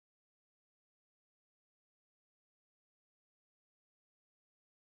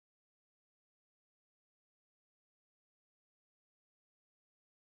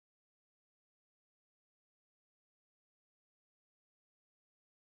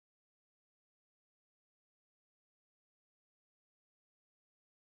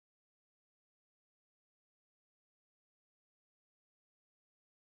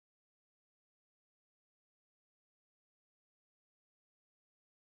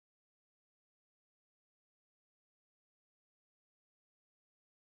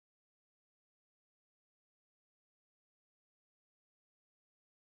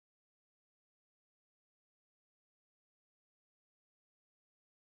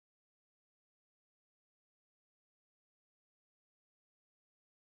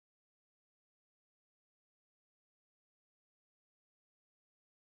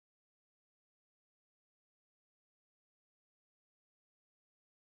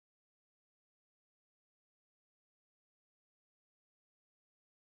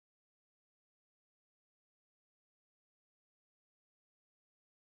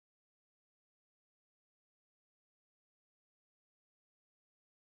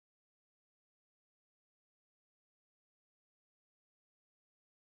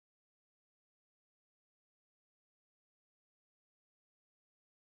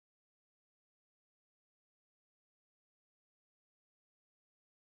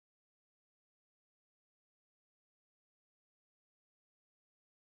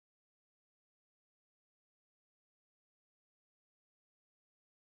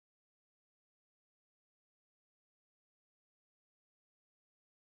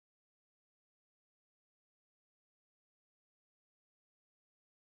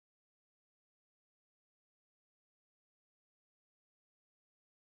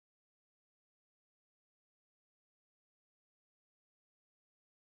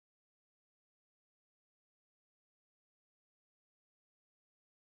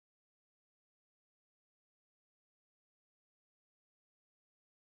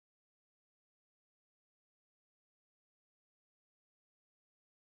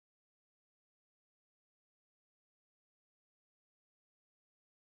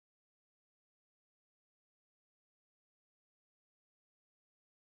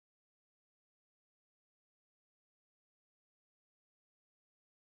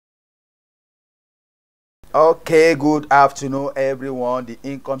Okay, good afternoon, everyone, the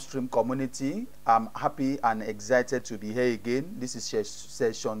income stream community. I'm happy and excited to be here again. This is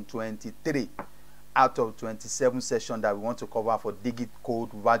session 23 out of 27 sessions that we want to cover for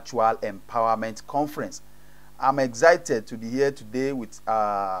DigiCode Virtual Empowerment Conference. I'm excited to be here today with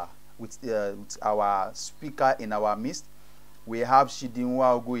our speaker in our midst. We have Chidi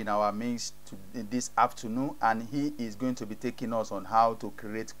Nwaogu in our midst this afternoon, and he is going to be taking us on how to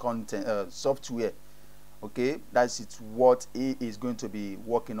create content software. Okay, that's it, what he is going to be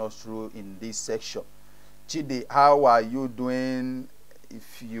walking us through in this section. Chidi, how are you doing?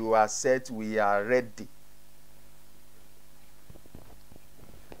 If you are set, we are ready.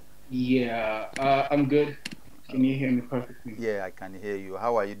 Yeah, I'm good. Can you hear me perfectly? Yeah, I can hear you.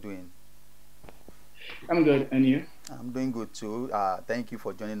 How are you doing? I'm good, and you? I'm doing good too. Thank you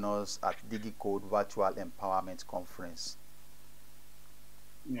for joining us at DigiCode Virtual Empowerment Conference.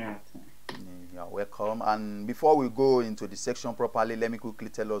 Yeah. You're welcome. And before we go into the section properly, let me quickly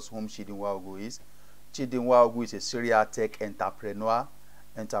tell us whom Chidi Nwaogu is. Chidi Nwaogu is a serial tech entrepreneur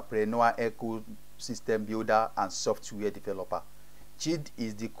ecosystem builder, and software developer. Chidi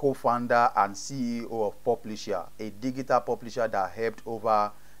is the co-founder and CEO of Publisheer, a digital publisher that helped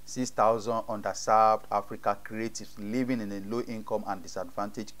over 6,000 underserved Africa creatives living in a low-income and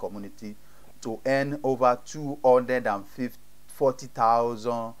disadvantaged community to earn over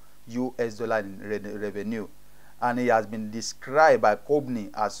 240,000 US dollar in revenue, and he has been described by Konbini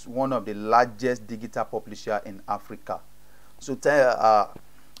as one of the largest digital publisher in Africa. So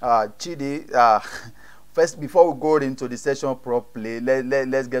Chidi, first, before we go into the session properly,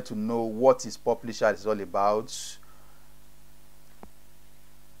 let's get to know what his publisher is all about.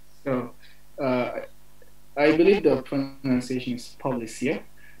 So, I believe the pronunciation is Publisheer,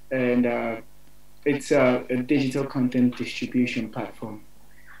 and it's a digital content distribution platform.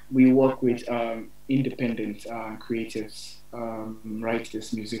 We work with independent creatives,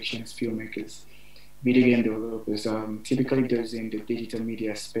 writers, musicians, filmmakers, video game developers, typically those in the digital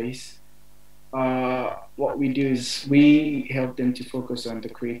media space. What we do is we help them to focus on the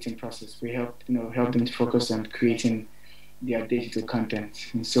creating process. We help them to focus on creating their digital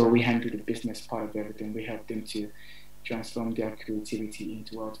content, and so we handle the business part of everything. We help them to transform their creativity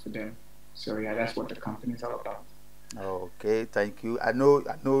into wealth for them. So yeah, that's what the company is all about. Okay, thank you. I know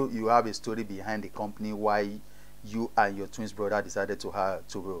you have a story behind the company, why you and your twins brother decided to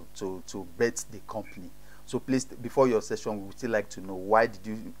bet the company. So please, before your session, we would still like to know why did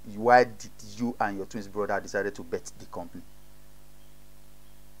you and your twins brother decided to bet the company?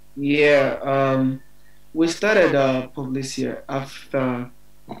 Yeah, we started Publisheer after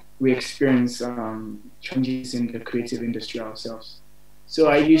we experienced changes in the creative industry ourselves. So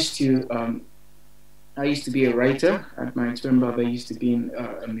I used to be a writer, and my twin brother used to be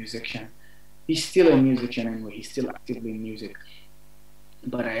a musician. He's still a musician anyway. He's still actively in music,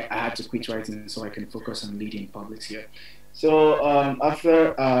 but I had to quit writing so I can focus on leading Publisheer. So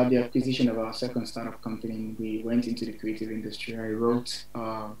after the acquisition of our second startup company, we went into the creative industry. I wrote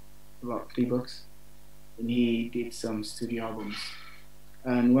about 3 books, and he did some studio albums.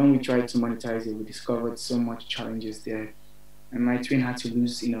 And when we tried to monetize it, we discovered so much challenges there. And my twin had to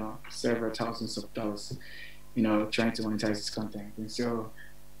lose, several thousands of dollars, trying to monetize his content. And so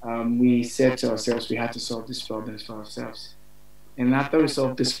we said to ourselves, we had to solve these problems for ourselves. And after we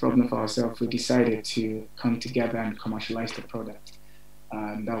solved this problem for ourselves, we decided to come together and commercialize the product.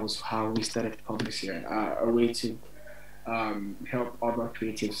 And that was how we started Publisheer, a way to help other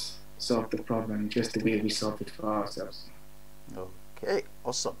creatives solve the problem just the way we solved it for ourselves. Okay,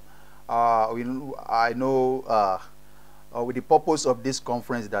 awesome. I know with the purpose of this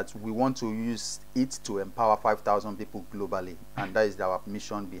conference that we want to use it to empower 5,000 people globally, and that is our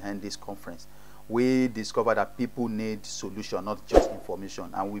mission behind this conference. We discover that people need solution, not just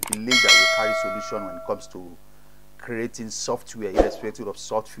information, and we believe that we carry solution when it comes to creating software, irrespective of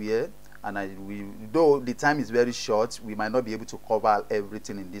software. And though the time is very short, we might not be able to cover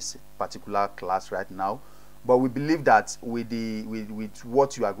everything in this particular class right now, but we believe that with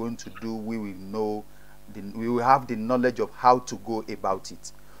what you are going to do, we will have the knowledge of how to go about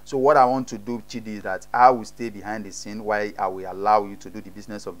it. So what I want to do, Chidi, is that I will stay behind the scene while I will allow you to do the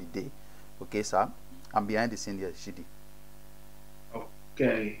business of the day. Okay, sir? I'm behind the scene here, Chidi.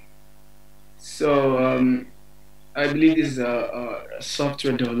 Okay. So I believe this is a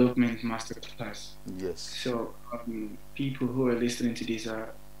software development masterclass. Yes. So people who are listening to this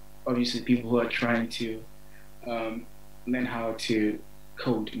are obviously people who are trying to learn how to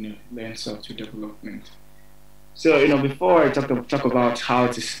code, learn software development. So, before I talk about how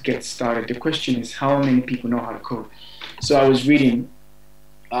to get started, the question is how many people know how to code? So I was reading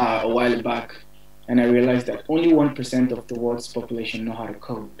a while back, And I realized that only 1% of the world's population know how to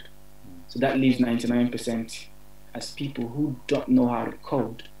code. So that leaves 99% as people who don't know how to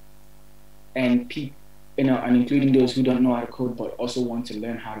code, and and including those who don't know how to code but also want to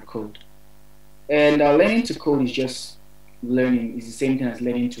learn how to code. And learning to code is just learning, is the same thing as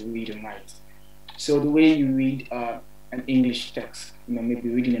learning to read and write. So the way you read an English text, maybe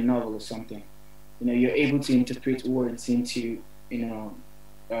reading a novel or something, you're able to interpret words into,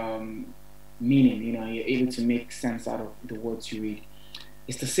 meaning, you're able to make sense out of the words you read.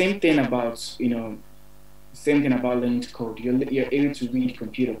 It's the same thing about, same thing about learning to code. You're able to read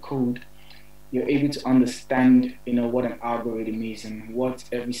computer code. You're able to understand, what an algorithm is and what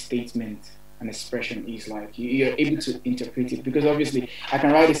every statement and expression is like. You're able to interpret it, because obviously I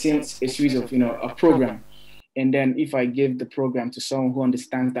can write a series of, a program. And then if I give the program to someone who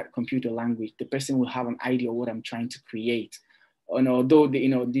understands that computer language, the person will have an idea of what I'm trying to create. And although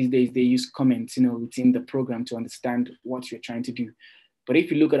these days they use comments, within the program to understand what you're trying to do. But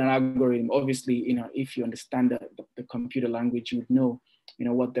if you look at an algorithm, obviously, if you understand the computer language, you would know,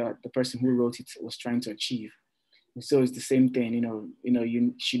 what the person who wrote it was trying to achieve. And so it's the same thing,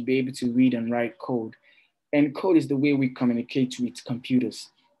 you should be able to read and write code. And code is the way we communicate with computers.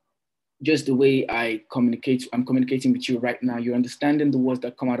 Just the way I'm communicating with you right now. You're understanding the words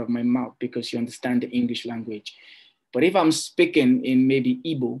that come out of my mouth because you understand the English language. But if I'm speaking in maybe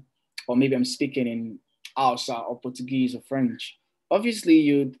Igbo, or maybe I'm speaking in Hausa or Portuguese or French, obviously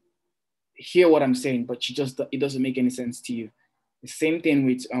you'd hear what I'm saying, but it doesn't make any sense to you. The same thing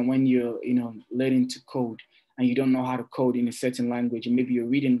with when you're learning to code and you don't know how to code in a certain language, and maybe you're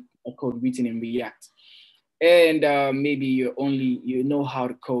reading a code written in React, and maybe you know how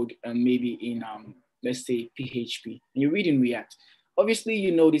to code maybe in let's say PHP, and you're reading React.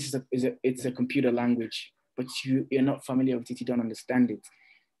 Obviously, this it's a computer language, but you're not familiar with it. You don't understand it.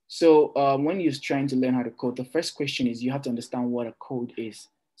 So when you're trying to learn how to code, the first question is you have to understand what a code is.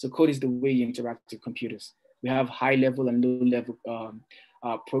 So code is the way you interact with computers. We have high level and low level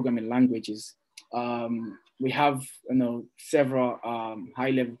programming languages. We have several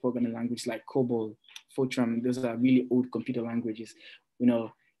high level programming languages like COBOL, Fortran. Those are really old computer languages,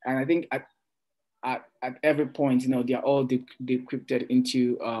 and I think at every point, they are all decrypted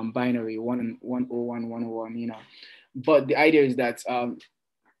into binary 101, But the idea is that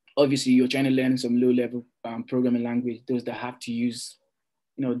obviously you're trying to learn some low level programming language, those that have to use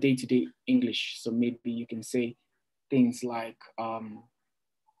day-to-day English. So maybe you can say things like,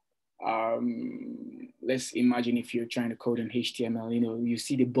 let's imagine if you're trying to code in HTML, you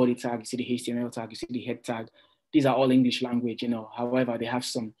see the body tag, you see the HTML tag, you see the head tag. These are all English language, however, they have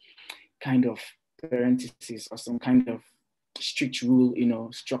some kind of parentheses or some kind of strict rule,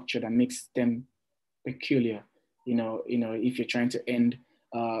 structure that makes them peculiar. If you're trying to end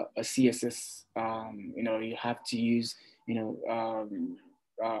a CSS, you have to use,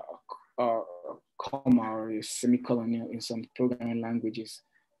 a comma or a semicolon in some programming languages.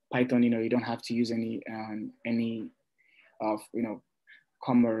 Python, you don't have to use any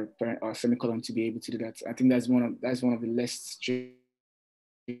comma or semicolon to be able to do that. I think that's one of the less strict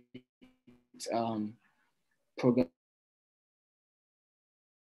program.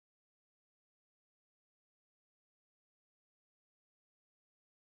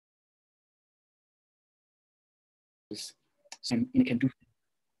 And you can do.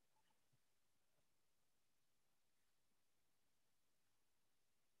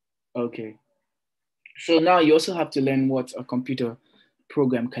 Okay. So now you also have to learn what a computer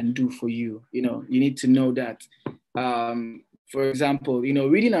program can do for you. You need to know that, for example,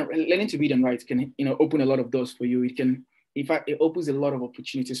 learning to read and write can, open a lot of doors for you. It can, in fact, it opens a lot of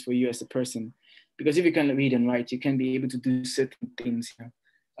opportunities for you as a person, because if you can read and write, you can be able to do certain things.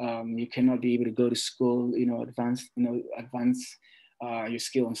 You cannot be able to go to school, advance your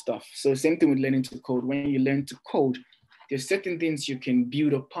skill and stuff. So same thing with learning to code. When you learn to code, there's certain things you can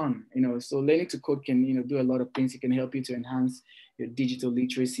build upon, so learning to code can, do a lot of things. It can help you to enhance your digital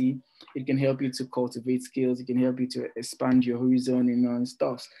literacy. It can help you to cultivate skills. It can help you to expand your horizon, and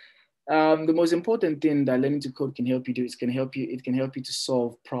stuff. The most important thing that learning to code can help you do is it can help you to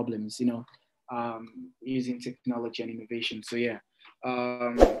solve problems, using technology and innovation. So yeah,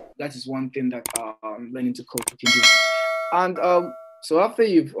 that is one thing that learning to code can do. And so after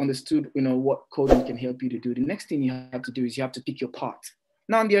you've understood, what coding can help you to do, the next thing you have to do is you have to pick your part.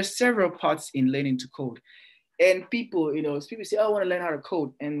 Now, there are several parts in learning to code. And people say, oh, I want to learn how to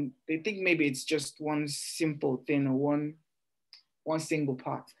code. And they think maybe it's just one simple thing or one single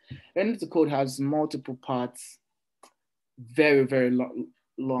part. Learning to code has multiple parts, very, very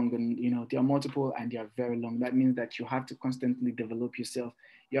long, and they are multiple and they are very long. That means that you have to constantly develop yourself.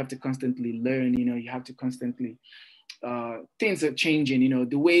 You have to constantly learn. You have to constantly things are changing.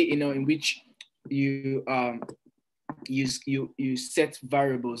 The way in which you you set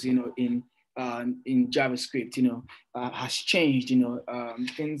variables. In JavaScript. Has changed.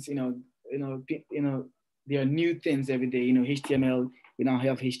 Things. There are new things every day. HTML. We now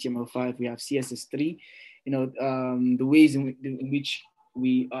have HTML5. We have CSS3. The ways in which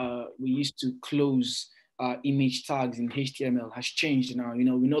we used to close image tags in HTML has changed now. We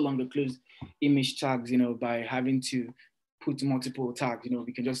no longer close image tags, by having to put multiple tags.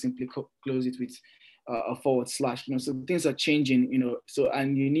 We can just simply close it with a forward slash. So things are changing. So,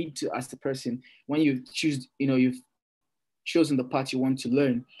 and you need to, as a person, when you choose, you've chosen the path you want to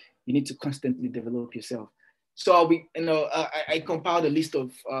learn, you need to constantly develop yourself. So I'll be, I compiled a list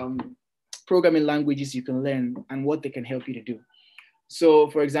of programming languages you can learn and what they can help you to do. So,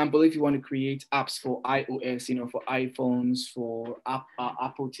 for example, if you want to create apps for iOS, for iPhones, for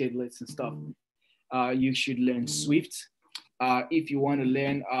Apple tablets and stuff, you should learn Swift. If you want to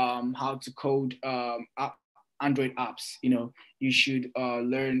learn how to code Android apps, you should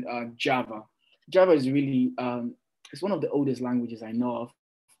learn Java. Java is really, it's one of the oldest languages I know of,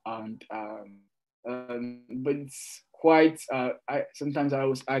 and but it's quite. Sometimes I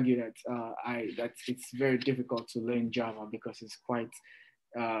always argue that that it's very difficult to learn Java because it's quite.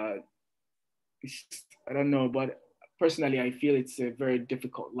 I don't know, but personally, I feel it's a very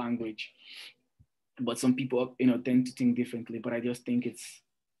difficult language. But some people, tend to think differently. But I just think it's,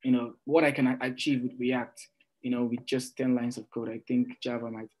 what I can achieve with React, with just 10 lines of code. I think Java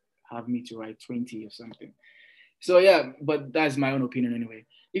might have me to write 20 or something. So yeah, but that's my own opinion anyway.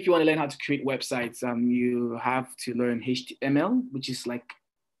 If you want to learn how to create websites, you have to learn HTML, which is like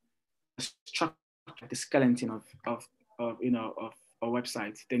the skeleton of a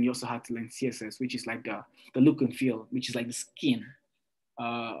website. Then you also have to learn CSS, which is like the look and feel, which is like the skin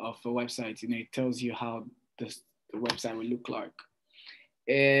of a website. It tells you how the website will look like.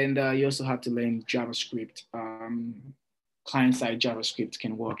 And you also have to learn JavaScript. Client-side JavaScript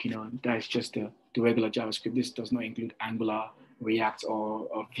can work. That's just the regular JavaScript. This does not include Angular, React,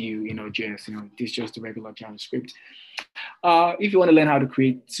 or Vue, JS. This is just the regular JavaScript. If you want to learn how to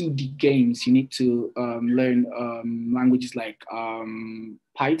create 2D games, you need to learn languages like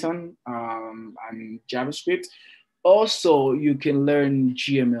Python and JavaScript. Also, you can learn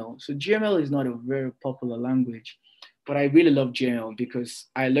GML. So GML is not a very popular language, but I really love GML because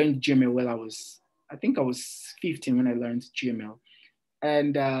I learned GML when I think I was 15 when I learned GML.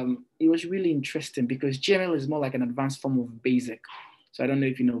 And it was really interesting because GML is more like an advanced form of BASIC. So I don't know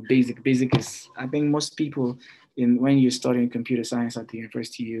if you know BASIC. BASIC is, I think most people, when you're studying computer science at the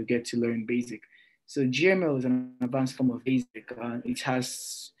university, you get to learn BASIC. So GML is an advanced form of BASIC. It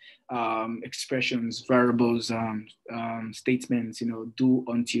has expressions, variables, statements, do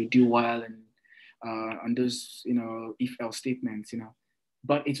until, do while, and those, if else statements,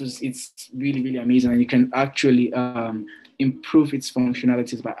 But it's really, really amazing, and you can actually improve its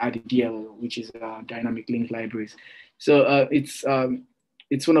functionalities by adding DLL, which is dynamic link libraries. So it's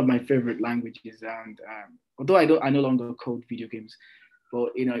one of my favorite languages, and although I no longer code video games, but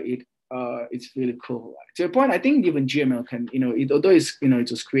it's really cool. To a point, I think even GML can, although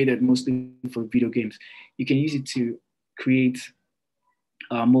it was created mostly for video games, you can use it to create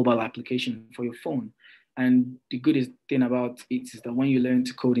a mobile application for your phone. And the good thing about it is that when you learn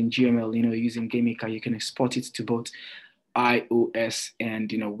to code in GML, using GameMaker, you can export it to both iOS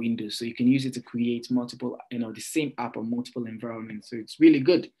and Windows. So you can use it to create multiple, the same app on multiple environments. So it's really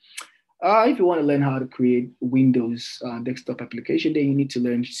good. If you want to learn how to create Windows desktop application, then you need to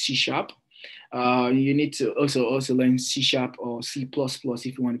learn C#. You need to also learn C# or C++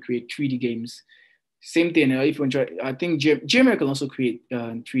 if you want to create 3D games. Same thing. If you want to try, I think GML can also create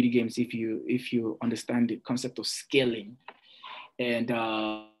 3D games if you understand the concept of scaling and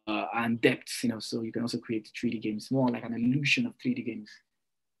depth. So you can also create 3D games, more like an illusion of 3D games.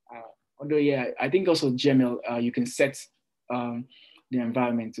 Although, yeah, I think also GML you can set the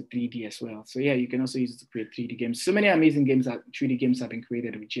environment to 3D as well. So yeah, you can also use it to create 3D games. So many amazing 3D games have been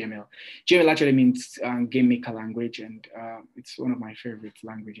created with GML. GML actually means game maker language, and it's one of my favorite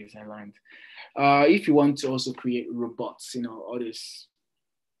languages I learned. If you want to also create robots, all this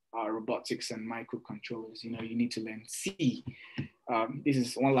robotics and microcontrollers, you need to learn C. This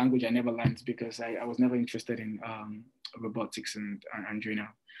is one language I never learned because I was never interested in robotics and Arduino.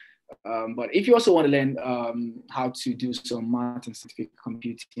 But if you also want to learn how to do some math and scientific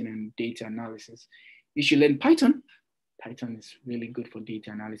computing and data analysis, you should learn Python. Python is really good for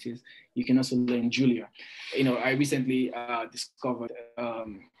data analysis. You can also learn Julia. I recently discovered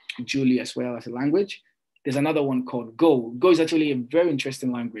Julia as well as a language. There's another one called Go. Go is actually a very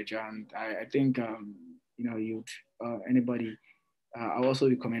interesting language, and I think anybody. I also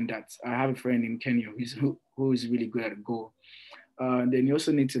recommend that. I have a friend in Kenya who is really good at Go. Then you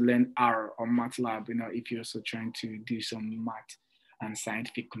also need to learn R or MATLAB, if you're also trying to do some math and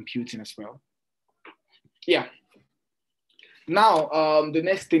scientific computing as well. Yeah. Now, the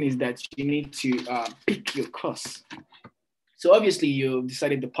next thing is that you need to pick your course. So obviously you've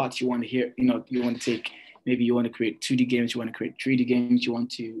decided the path you want to hear, you want to take. Maybe you want to create 2D games, you want to create 3D games, you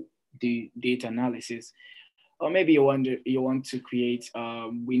want to do data analysis, or maybe you want to create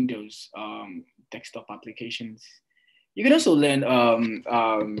Windows desktop applications. You can also learn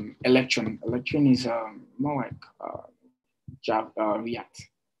Electron. Electron is more like Java, React,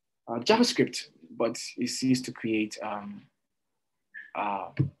 JavaScript, but it's used to create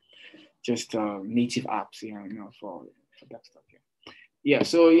just native apps, for desktop. Yeah,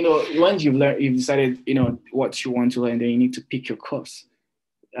 so once you've decided what you want to learn, then you need to pick your course,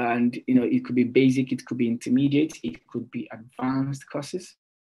 and it could be basic, it could be intermediate, it could be advanced courses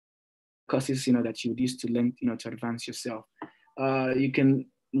that you use to learn to advance yourself. You can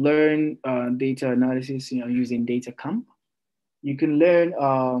learn data analysis using data camp. You can learn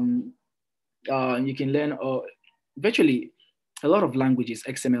virtually a lot of languages,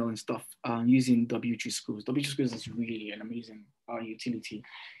 XML and stuff, using W3 Schools. W3 Schools is really an amazing utility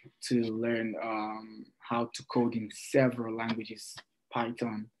to learn how to code in several languages,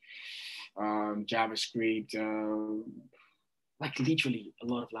 Python, JavaScript, like literally a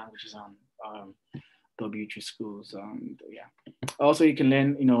lot of languages on W3 Schools. Yeah. Also, you can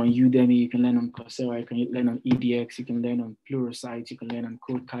learn, on Udemy, you can learn on Coursera, you can learn on EDX, you can learn on Pluralsight, you can learn on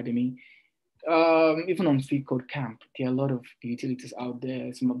Codecademy. Even on Free Code Camp, there are a lot of utilities out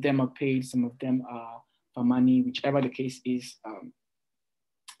there. Some of them are paid, some of them are for money, whichever the case is.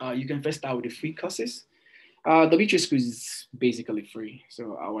 You can first start with the free courses. W3 Schools is basically free,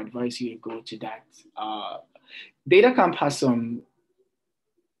 so I would advise you to go to that. Data Camp has some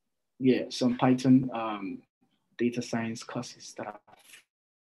Python data science courses that are free,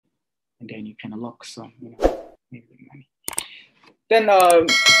 and then you can unlock some, maybe money. Then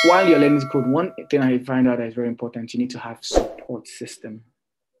while you're learning code, one thing I find out that is very important, you need to have support system.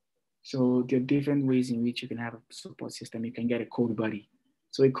 So there are different ways in which you can have a support system. You can get a code buddy.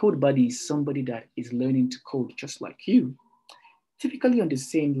 So a code buddy is somebody that is learning to code just like you, typically on the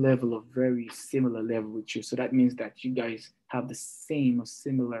same level or very similar level with you. So that means that you guys have the same or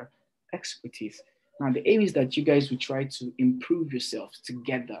similar expertise. Now the aim is that you guys will try to improve yourselves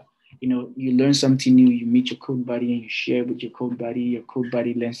together. You learn something new, you meet your code buddy and you share with your code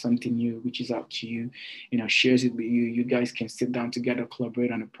buddy learns something new, which is up to you, shares it with you. You guys can sit down together,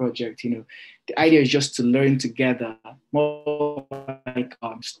 collaborate on a project. The idea is just to learn together, more like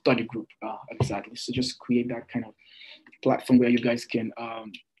study group, exactly. So just create that kind of platform where you guys can,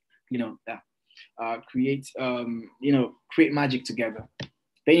 create magic together.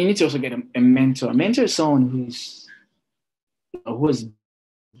 Then you need to also get a mentor. A mentor is someone who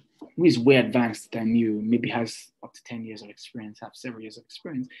is way advanced than you, maybe has up to 10 years of experience, have several years of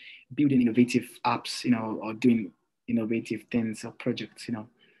experience building innovative apps, or doing innovative things or projects,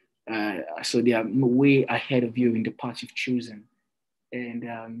 so they are way ahead of you in the path you've chosen.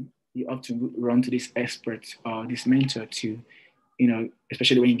 And you have to run to this expert or this mentor to,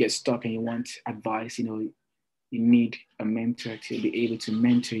 especially when you get stuck and you want advice, you need a mentor to be able to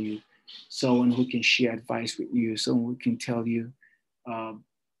mentor you, someone who can share advice with you, someone who can tell you,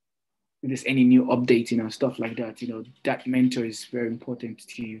 if there's any new update, stuff like that, that mentor is very important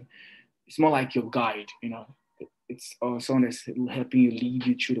to you. It's more like your guide, it's someone that's helping you, lead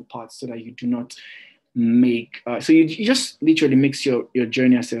you through the path so that you do not make, so you just literally makes your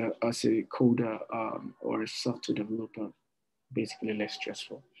journey as a coder or a software developer basically less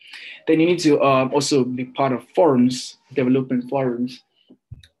stressful. Then you need to also be part of forums, development forums.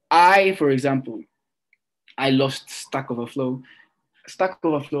 For example, I lost Stack Overflow. Stack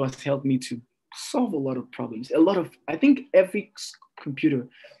Overflow has helped me to solve a lot of problems. I think every computer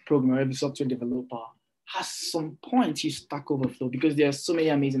programmer, every software developer has some point use Stack Overflow because there are so many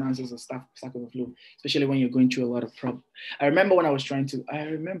amazing answers of Stack Overflow, especially when you're going through a lot of problems. I remember when I was trying to, I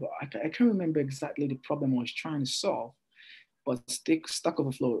can't remember exactly the problem I was trying to solve, but Stack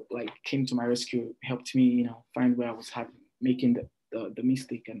Overflow came to my rescue, helped me, find where I was making the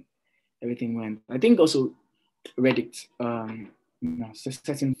mistake, and everything went. I think also Reddit,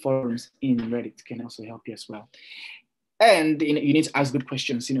 certain forums in Reddit can also help you as well. And you need to ask good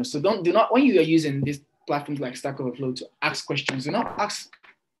questions, so do not when you are using platforms like Stack Overflow to ask questions, ask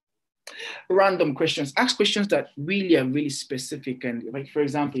random questions, ask questions that really are really specific. And like, for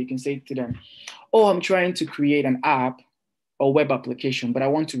example, you can say to them, oh, I'm trying to create an app or web application, but I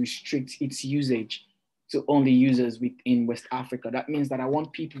want to restrict its usage to only users within West Africa. That means that I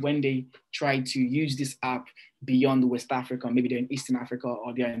want people, when they try to use this app beyond West Africa, maybe they're in Eastern Africa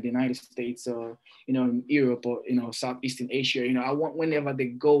or they're in the United States or, in Europe or, Southeastern Asia, I want whenever they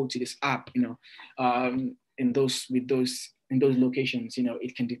go to this app, in those locations,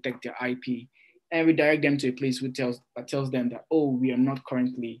 it can detect their IP and redirect them to a place that tells them that, oh, we are not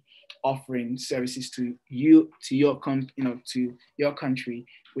currently offering services to you, to your country,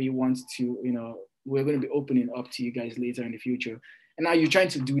 where you want to, we're going to be opening up to you guys later in the future. And now you're trying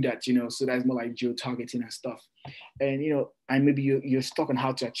to do that, so that's more like geo-targeting and stuff. And, and maybe you're stuck on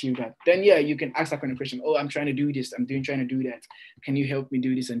how to achieve that. Then, yeah, you can ask that kind of question. Oh, I'm trying to do this. Trying to do that. Can you help me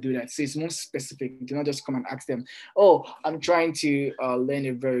do this and do that? So it's more specific. Do not just come and ask them, oh, I'm trying to learn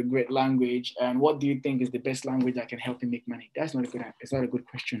a very great language. And what do you think is the best language that can help me make money? It's not a good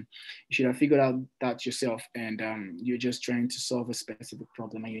question. You should have figured out that yourself. And you're just trying to solve a specific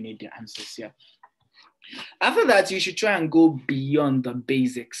problem and you need the answers. Yeah. After that, you should try and go beyond the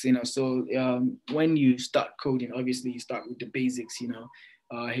basics, So when you start coding, obviously you start with the basics,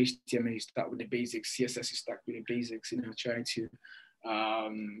 HTML, you start with the basics, CSS, you start with the basics, try to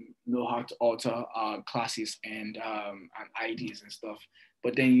know how to alter classes and IDs and stuff.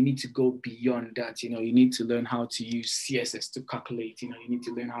 But then you need to go beyond that, you need to learn how to use CSS to calculate, you need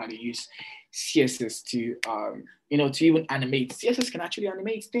to learn how to use CSS to, to even animate. CSS can actually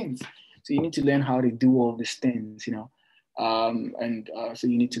animate things. So you need to learn how to do all these things, so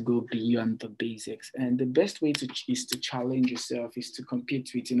you need to go beyond the basics. And the best way is to challenge yourself, is to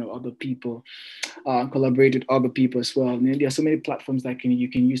compete with, other people, collaborate with other people as well. And there are so many platforms that you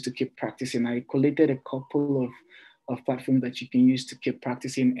can use to keep practicing. I collated a couple of platforms that you can use to keep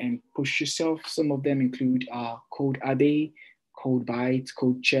practicing and push yourself. Some of them include CodeAday, CodeByte,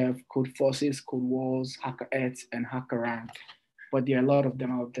 CodeChef, CodeForces, CodeWalls, HackerEth, and HackerRank. But there are a lot of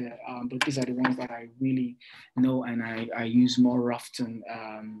them out there. But these are the ones that I really know and I use more often.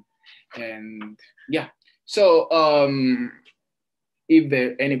 And yeah, so if there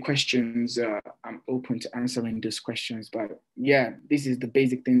are any questions, I'm open to answering those questions. But yeah, this is the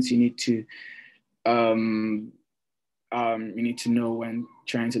basic things you need to know when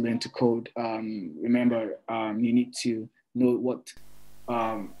trying to learn to code. Remember, you need to know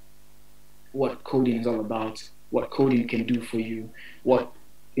what coding is all about, what coding can do for you, what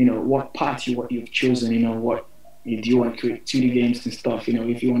path you've chosen, what do you want to create 2D games and stuff,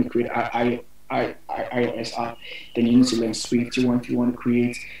 if you want to create iOS app, then you need to learn Swift. If you want to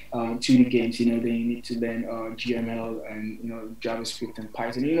create 2D games, then you need to learn GML and JavaScript and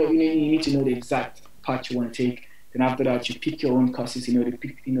Python. You need to know the exact path you want to take. Then after that, you pick your own courses. You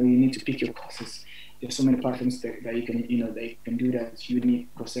need to pick your courses. There's so many platforms that you can, that you can do that. Udemy,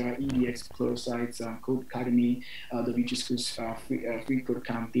 Coursera, EDX, Pluralsight, Code Academy, WG Schools, Free Code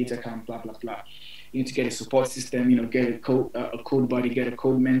Camp, Data Camp, blah, blah, blah. You need to get a support system, get a code buddy, get a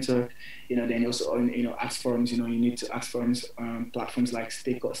code mentor, then also, ask forums, you need to ask forums, platforms like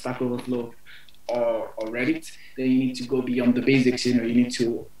Stack Overflow or Reddit. Then you need to go beyond the basics, you need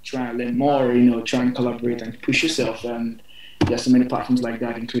to try and learn more, try and collaborate and push yourself. And there's so many platforms like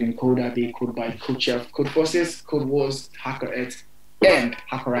that, including CodeAday, CodeByte, CodeChef, CodeForces, CodeWalls, HackerEth, and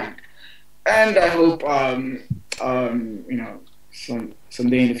HackerRank. And I hope,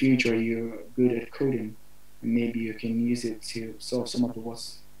 someday in the future you're good at coding, and maybe you can use it to solve some of the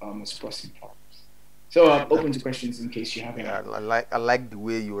most pressing problems. So I'm open to questions in case you have any. Yeah, I like the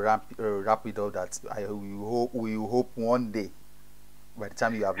way you wrap it up. That we hope one day, by the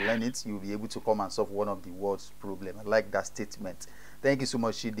time you have learned it, you'll be able to come and solve one of the world's problems. I like that statement. Thank you so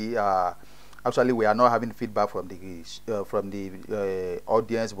much, Chidi. Actually, we are not having feedback from the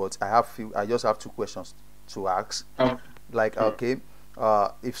audience, but I just have two questions to ask.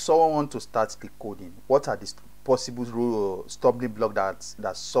 If someone wants to start the coding, what are the possible stumbling blocks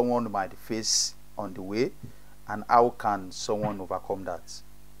that someone might face on the way, and how can someone overcome that?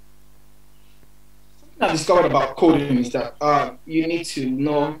 I discovered about coding is that you need to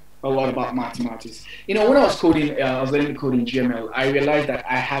know a lot about mathematics. When I was coding, I was learning to code in GML. I realized that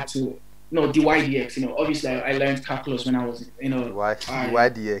I had to know dy dx. Obviously I learned calculus when I was, dy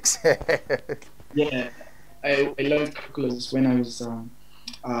dx. Yeah, I learned calculus when I was in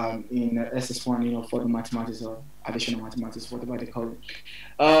SS1, for the mathematics or additional mathematics, whatever they call it.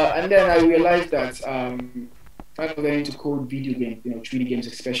 And then I realized that if I was learning to code video games, 3D games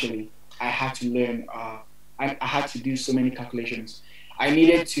especially, I had to learn, I had to do so many calculations. I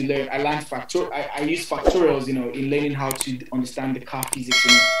needed to learn. I learned factor. I used factorials, in learning how to understand the car physics.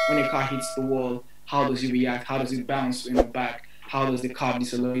 When a car hits the wall, how does it react? How does it bounce back? How does the car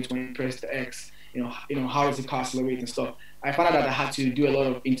decelerate when you press the X? How does the car accelerate and stuff. I found out that I had to do a lot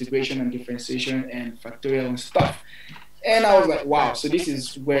of integration and differentiation and factorial and stuff. And I was like, wow, so this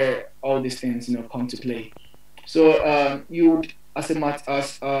is where all these things, come to play. So you would, as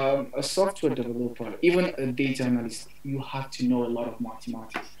a software developer, even a data analyst, you have to know a lot of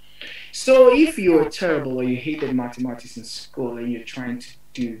mathematics. So if you're terrible or you hated mathematics in school and you're trying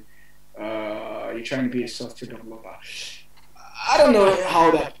to be a software developer, I don't know how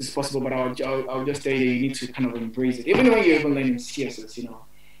that is possible, but I'll just tell you, you need to kind of embrace it. Even when you're even learning CSS,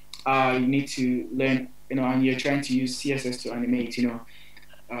 you need to learn, and you're trying to use CSS to animate, you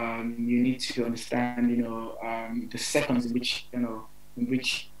need to understand, the seconds the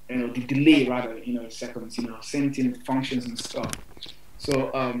delay rather, seconds, same thing with functions and stuff.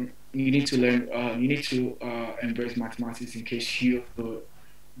 So you need to learn, you need to embrace mathematics in case you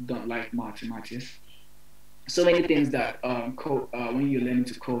don't like mathematics. So many things that when you're learning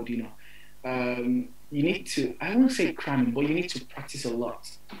to code, you need to, I won't say cramming, but you need to practice a lot.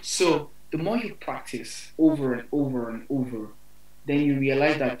 So the more you practice over and over and over, then you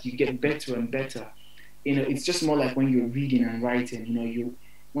realize that you get better and better. It's just more like when you're reading and writing,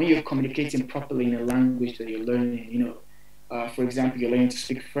 when you're communicating properly in a language that you're learning, for example, you're learning to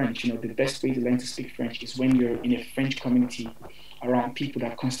speak French. The best way to learn to speak French is when you're in a French community around people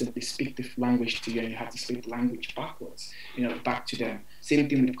that constantly speak the language to you, and you have to speak the language backwards, back to them. Same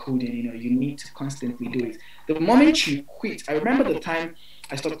thing with coding. You need to constantly do it. The moment you quit, I remember the time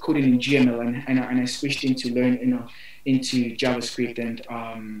I started coding in GML and I switched into into JavaScript and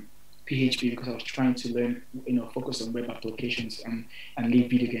PHP because I was trying to learn, focus on web applications and leave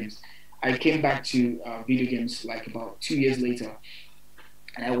video games. I came back to video games like about 2 years later,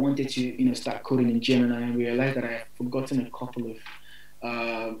 and I wanted to start coding in German, and I realized that I had forgotten a couple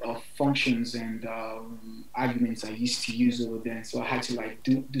of functions and arguments I used to use over there. So I had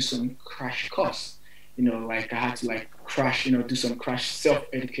to do some crash course, I had to crash, do some crash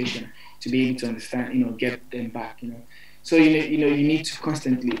self-education to be able to understand, get them back, So you need to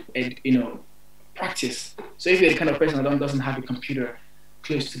constantly practice. So if you're the kind of person that doesn't have a computer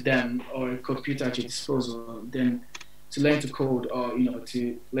close to them or a computer at your disposal, then to learn to code or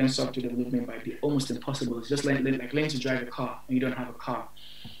to learn software development might be almost impossible. It's just learning to drive a car and you don't have a car.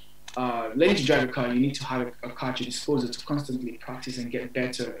 Learning to drive a car, you need to have a car at your disposal to constantly practice and get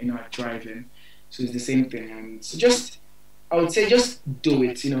better at driving. So it's the same thing. And so I would say just do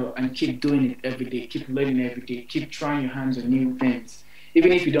it, and keep doing it every day, keep learning every day, keep trying your hands on new things.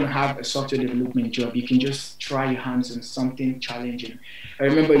 Even if you don't have a software development job, you can just try your hands on something challenging. I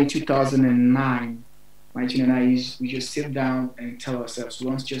remember in 2009, my team and I we just sit down and tell ourselves we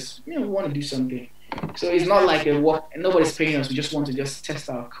want to do something. So it's not like a work, and nobody's paying us. We just want to just test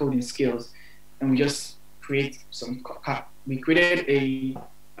our coding skills, and we just create we created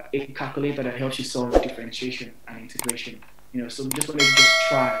a calculator that helps you solve differentiation and integration. So we just wanted to just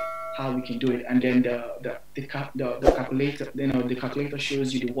try how we can do it, and then the calculator, the calculator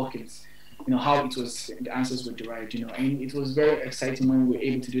shows you the workings, how the answers were derived, and it was very exciting when we were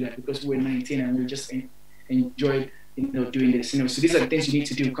able to do that because we were 19 and we just enjoyed, doing this, So these are the things you need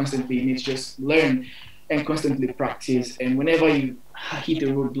to do constantly. You need to just learn and constantly practice. And whenever you hit a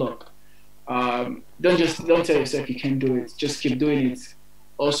roadblock, don't tell yourself you can't do it. Just keep doing it.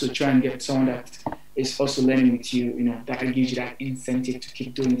 Also try and get someone that is also learning with you, that gives you that incentive to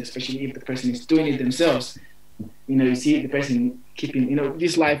keep doing it, especially if the person is doing it themselves. You see the person keeping,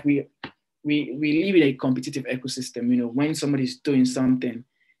 this life, we live in a competitive ecosystem. When somebody's doing something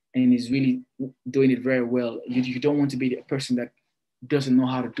and is really doing it very well, you don't want to be the person that doesn't know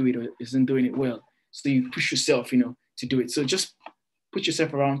how to do it or isn't doing it well. So you push yourself, to do it. So just put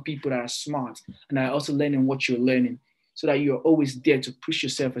yourself around people that are smart and are also learning what you're learning, so that you're always there to push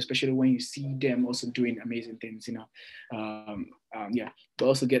yourself, especially when you see them also doing amazing things, But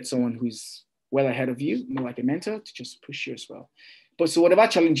also get someone who's well ahead of you, more like a mentor, to just push you as well. But so whatever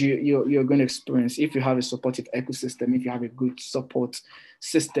challenge you're going to experience, if you have a supportive ecosystem, if you have a good support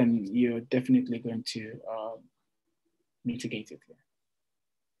system, you're definitely going to mitigate it.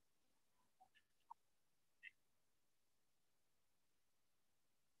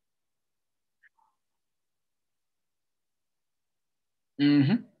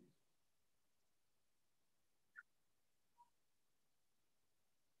 Mm-hmm.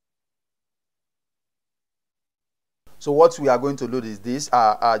 So what we are going to do is this.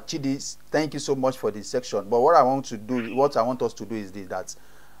 Chidi, thank you so much for this section. But what I want us to do is this, that,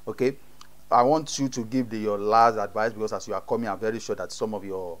 okay, I want you to give your last advice, because as you are coming, I'm very sure that some of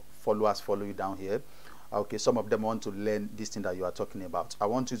your followers follow you down here. Okay, some of them want to learn this thing that you are talking about. I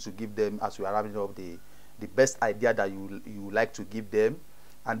want you to give them, as we are having up, the best idea that you like to give them,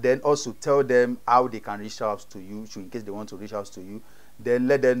 and then also tell them how they can reach out to you, so in case they want to reach out to you. Then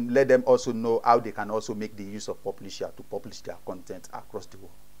let them also know how they can also make the use of Publisher to publish their content across the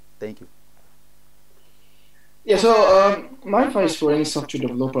world. Thank you. Yeah, so my advice for any software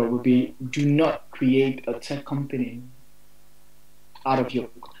developer would be: do not create a tech company out of your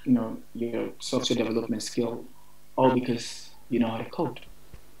software development skill, all because you know how to code.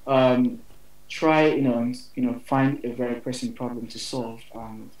 Um, Try find a very pressing problem to solve.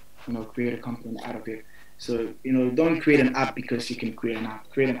 Create a company out of it. So don't create an app because you can create an app.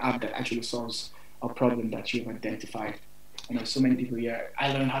 Create an app that actually solves a problem that you've identified. So many people here.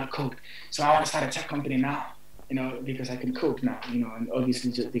 I learned how to code, so I want to start a tech company now. Because I can code now. And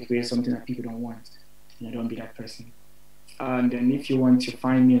obviously they create something that people don't want. Don't be that person. And then if you want to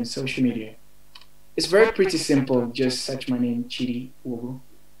find me on social media, it's very pretty simple. Just search my name, Chidi Nwaogu.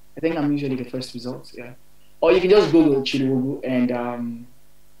 I think I'm usually the first result. Yeah. Or you can just Google Chidi Nwaogu, and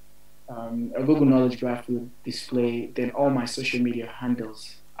a Google Knowledge Graph will display. Then all my social media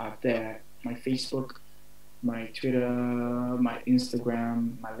handles are there. My Facebook, my Twitter, my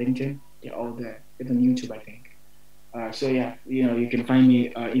Instagram, my LinkedIn. They're all there. Even YouTube, I think. So yeah, you can find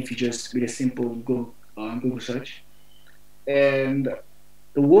me if you just with a simple Google search. And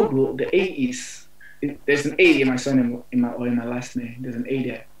the Wogu, the A there's an A in my surname in my last name. There's an A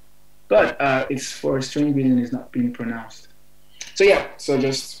there, but it's for a strange reason it's not being pronounced. So yeah, so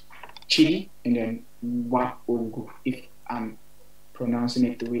just Chidi and then Nwaogu if I'm pronouncing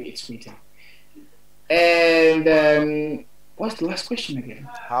it the way it's written. And what's the last question again?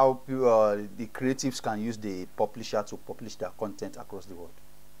 How the creatives can use the Publisher to publish their content across the world.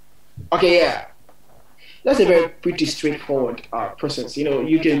 Okay, yeah. That's a very pretty straightforward process.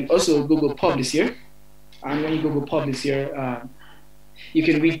 You can also Google Publisheer, and when you Google Publisheer, you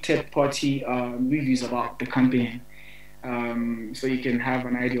can read third-party reviews about the company, so you can have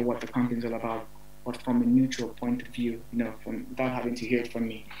an idea what the company is all about, but from a neutral point of view, without having to hear it from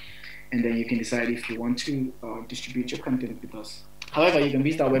me. And then you can decide if you want to distribute your content with us. However, you can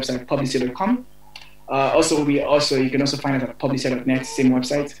visit our website, publisher.com. You can also find us at publisher.net, same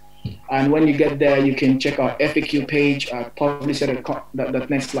website. And when you get there, you can check our FAQ page at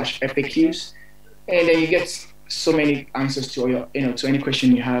publisher.net/FAQs, and then you get so many answers to your, to any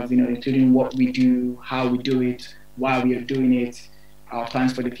question you have, including what we do, how we do it, why we are doing it, our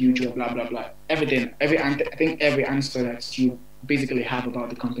plans for the future, blah blah blah. Everything, I think every answer that you basically have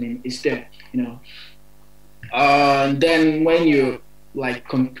about the company is there, Then when you're like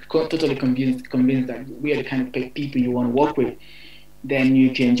totally convinced that we are the kind of people you want to work with, then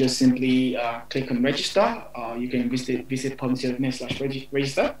you can just simply click on register. You can visit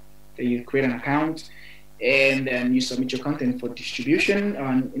publisher.net/register. Then you create an account, and then you submit your content for distribution,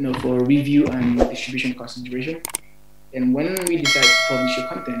 for review and distribution consideration. And when we decide to publish your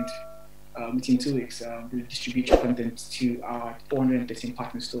content, within 2 weeks, we'll distribute your content to our 413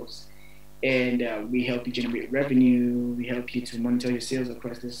 partner stores. And we help you generate revenue. We help you to monitor your sales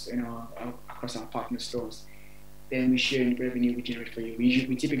across across our partner stores. Then we share the revenue we generate for you.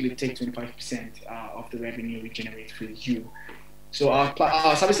 We typically take 25% of the revenue we generate for you. So our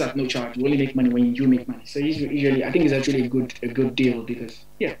services have no charge. We only make money when you make money. So usually, I think it's actually a good deal because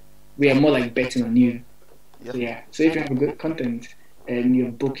we are more like betting on you. Yep. So if you have a good content and your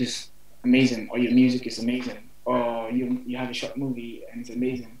book is amazing, or your music is amazing, or you have a short movie and it's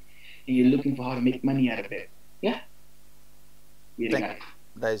amazing, and you're looking for how to make money out of it,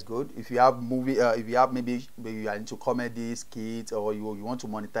 that is good. If you have maybe you are into comedy skits, or you want to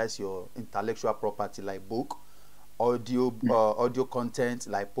monetize your intellectual property like book, audio content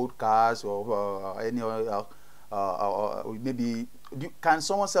like podcast, or any other, maybe can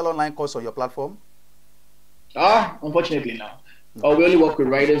someone sell online course on your platform? Unfortunately, no. We only work with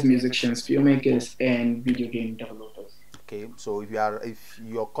writers, musicians, filmmakers, and video game developers. Okay, so if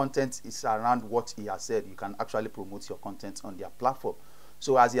your content is around what he has said, you can actually promote your content on their platform.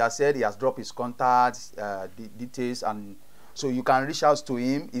 So as he has said, he has dropped his contacts, details, and so you can reach out to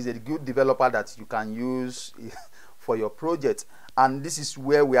him. He's a good developer that you can use for your project. And this is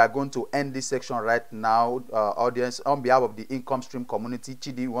where we are going to end this section right now. Audience, on behalf of the Income Stream community,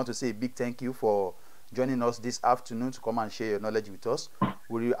 Chidi, we want to say a big thank you for joining us this afternoon to come and share your knowledge with us.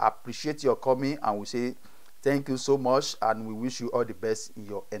 We really appreciate your coming, and we say thank you so much, and we wish you all the best in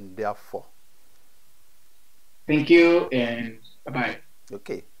your endeavor. Thank you, and bye-bye.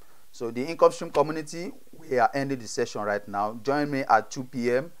 Okay, so the Income Stream community, we are ending the session right now. Join me at 2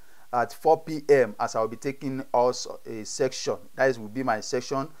 p.m. at 4 p.m. as I'll be taking us a section. That will be my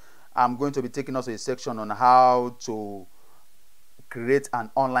section. I'm going to be taking us a section on how to create an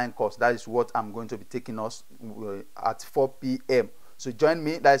online course. That is what I'm going to be taking us at 4 p.m. So join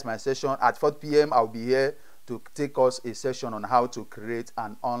me. That is my session. At 4 p.m. I'll be here to take us a session on how to create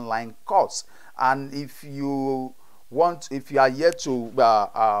an online course. And if you are yet to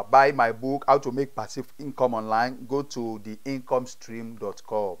buy my book, How to Make Passive Income Online, go to the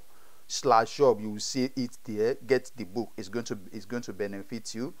incomestream.com/shop. You will see it there. Get the book. It's going to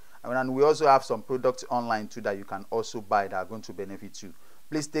benefit you. And we also have some products online too that you can also buy that are going to benefit you.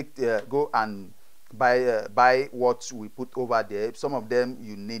 Please go and buy what we put over there. Some of them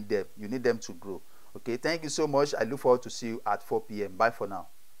you need them to grow. Okay, thank you so much. I look forward to see you at 4 p.m. Bye for now.